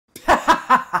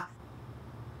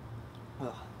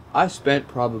I spent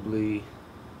probably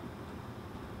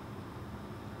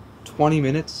 20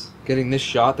 minutes getting this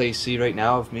shot that you see right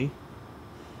now of me.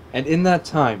 And in that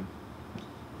time,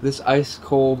 this ice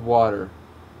cold water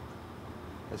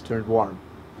has turned warm.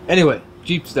 Anyway,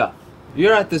 Jeep stuff.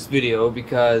 You're at this video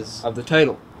because of the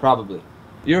title, probably.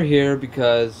 You're here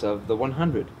because of the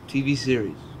 100 TV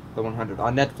series, the 100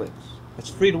 on Netflix. It's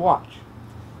free to watch.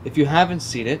 If you haven't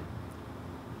seen it,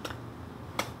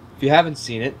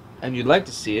 and you'd like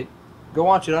to see it, go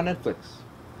watch it on Netflix.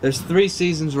 There's 3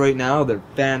 seasons right now. They're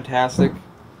fantastic,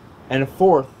 and a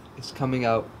 4th is coming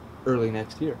out early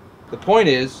next year. The point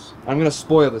is, I'm going to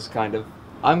spoil this kind of.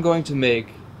 I'm going to make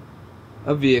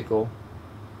a vehicle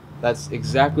that's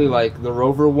exactly like the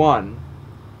Rover 1.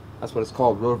 That's what it's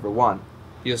called, Rover 1.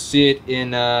 You'll see it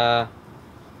in, I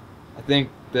think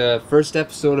the first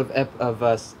episode of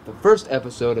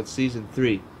season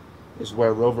 3 is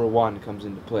where Rover 1 comes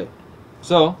into play.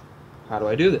 So, how do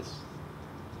I do this?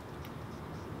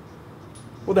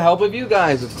 With the help of you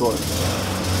guys, of course.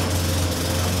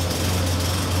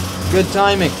 Good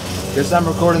timing. Guess I'm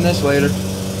recording this later.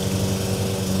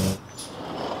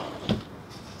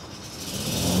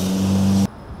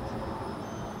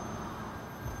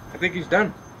 I think he's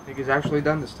done. I think he's actually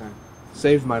done this time.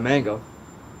 Saved my mango.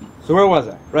 So where was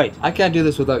I? Right. I can't do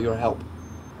this without your help.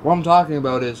 What I'm talking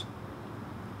about is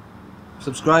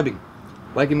subscribing,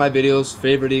 liking my videos,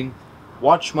 favoriting,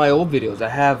 watch my old videos. I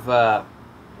have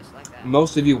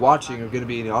most of you watching are going to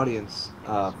be in the audience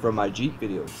from my Jeep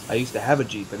videos. I used to have a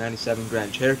Jeep, a 97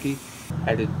 Grand Cherokee.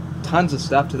 I did tons of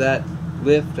stuff to that.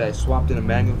 Lift, I swapped in a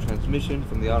manual transmission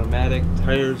from the automatic,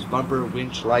 tires, bumper,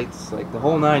 winch, lights, like the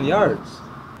whole 9 yards.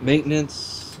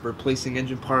 Maintenance, replacing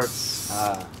engine parts,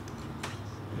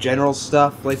 general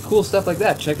stuff, like cool stuff like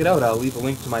that. Check it out. I'll leave a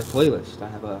link to my playlist. I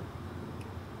have a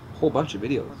whole bunch of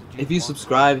videos. If you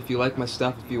subscribe, if you like my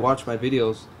stuff, if you watch my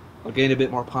videos, I'll gain a bit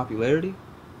more popularity.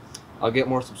 I'll get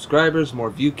more subscribers,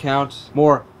 more view count,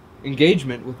 more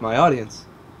engagement with my audience.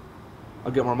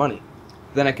 I'll get more money.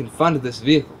 Then I can fund this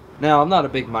vehicle. Now, I'm not a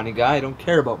big money guy. I don't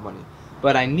care about money.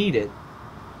 But I need it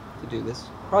to do this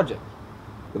project.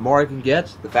 The more I can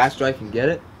get, the faster I can get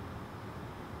it,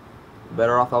 the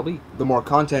better off I'll be. The more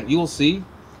content you will see,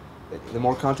 the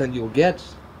more content you will get,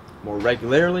 more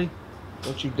regularly.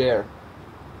 Don't you dare.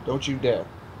 Don't you dare.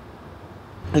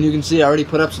 And you can see I already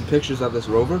put up some pictures of this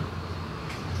Rover.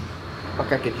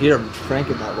 Fuck, I can hear him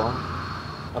cranking that long.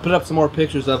 I put up some more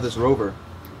pictures of this Rover.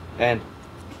 And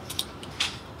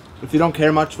if you don't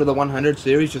care much for the 100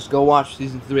 series, just go watch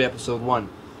season 3 episode 1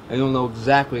 and you'll know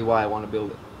exactly why I want to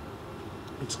build it.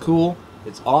 It's cool,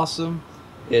 it's awesome,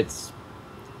 it's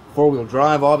 4-wheel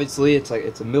drive, obviously. It's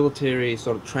a military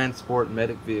sort of transport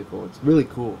medic vehicle. It's really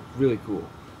cool, really cool.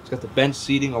 It's got the bench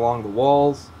seating along the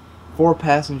walls, 4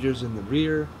 passengers in the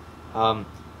rear,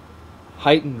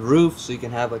 heightened roof so you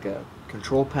can have like a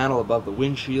control panel above the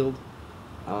windshield,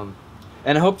 and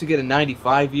I hope to get a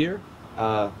 95 year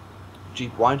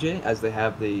Jeep YJ, as they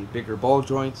have the bigger ball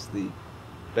joints, the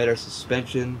better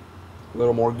suspension, a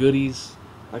little more goodies.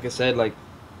 Like I said, like,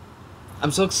 I'm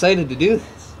so excited to do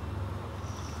this.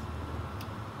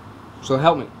 So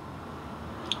help me.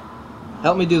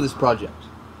 Help me do this project.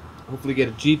 Hopefully get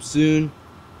a Jeep soon.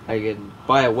 I can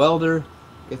buy a welder,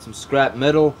 get some scrap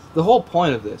metal. The whole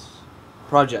point of this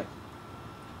project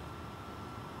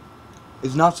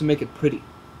is not to make it pretty.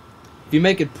 If you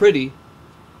make it pretty,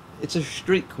 it's a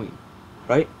street queen,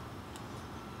 right?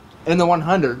 In the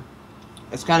 100,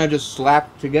 it's kind of just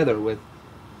slapped together with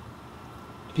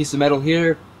a piece of metal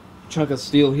here, chunk of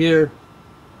steel here,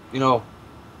 you know,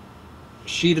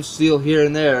 sheet of steel here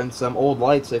and there, and some old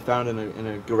lights they found in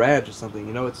a garage or something.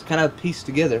 You know, it's kind of pieced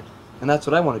together, and that's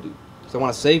what I want to do. So I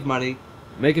want to save money,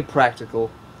 make it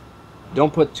practical,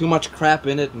 don't put too much crap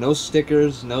in it, no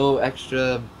stickers, no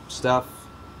extra stuff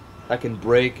that can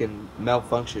break and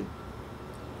malfunction.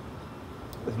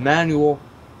 With manual,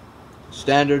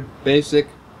 standard, basic,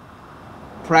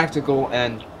 practical,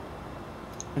 and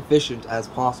efficient as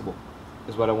possible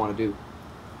is what I want to do.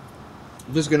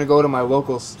 I'm just going to go to my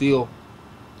local steel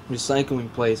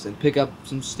recycling place and pick up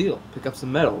some steel, pick up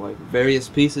some metal, like various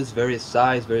pieces, various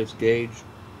size, various gauge,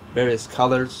 various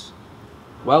colors,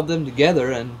 weld them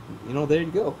together, and you know, there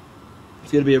you go.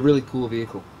 It's going to be a really cool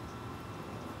vehicle.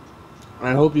 And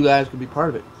I hope you guys can be part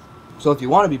of it. So if you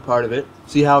want to be part of it,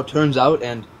 see how it turns out,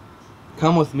 and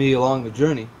come with me along the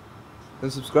journey,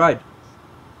 then subscribe.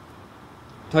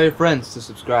 Tell your friends to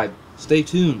subscribe. Stay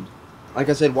tuned. Like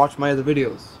I said, watch my other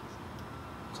videos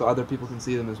so other people can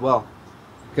see them as well.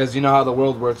 Because you know how the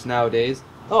world works nowadays.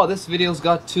 Oh, this video's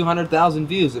got 200,000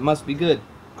 views. It must be good.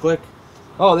 Click.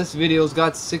 oh, this video's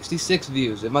got 66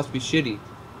 views. It must be shitty.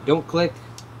 Don't click.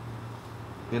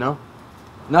 You know?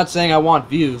 I'm not saying I want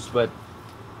views, but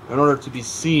in order to be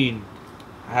seen,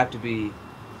 I have to be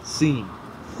seen.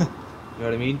 You know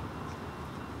what I mean?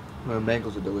 The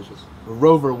mangoes are delicious. The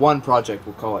Rover 1 project,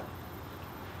 we'll call it.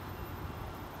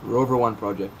 Rover 1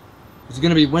 project. It's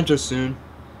gonna be winter soon.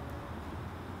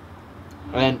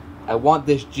 And I want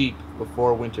this Jeep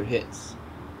before winter hits.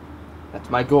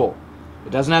 That's my goal.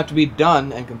 It doesn't have to be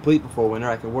done and complete before winter.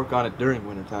 I can work on it during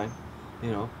winter time, you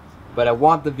know. But I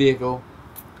want the vehicle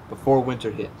before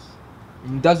winter hits.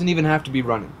 And it doesn't even have to be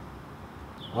running.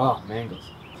 Oh,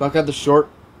 mangoes. So I got the short.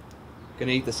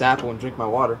 Gonna eat this apple and drink my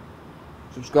water.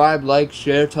 Subscribe, like,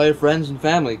 share, tell your friends and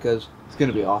family, because it's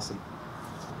gonna be awesome.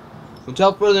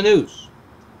 Until further news,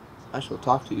 I shall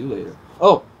talk to you later.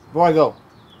 Oh, before I go,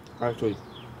 actually,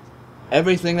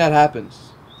 everything that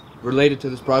happens related to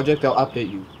this project, I'll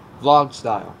update you. Vlog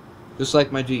style. Just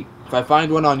like my Jeep. If I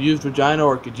find one on Used Regina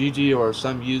or Kijiji or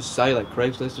some used site like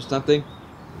Craigslist or something,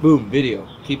 boom, video.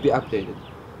 Keep you updated.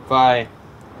 If I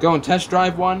go and test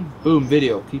drive one, boom,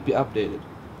 video. Keep you updated.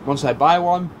 Once I buy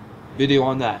one, video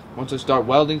on that. Once I start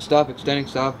welding stuff, extending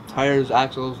stuff, tires,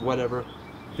 axles, whatever,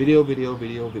 video, video,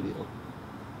 video, video.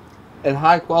 And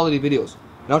high quality videos.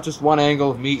 Not just one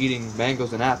angle of me eating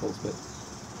mangoes and apples, but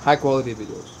high quality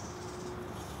videos.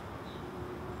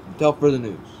 Until further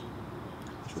news,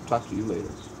 I shall talk to you later.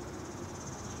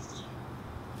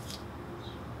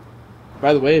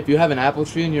 By the way, if you have an apple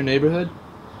tree in your neighborhood,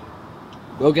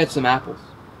 go get some apples.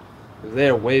 Because they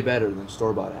are way better than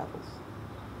store-bought apples.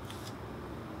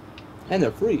 And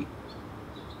they're free.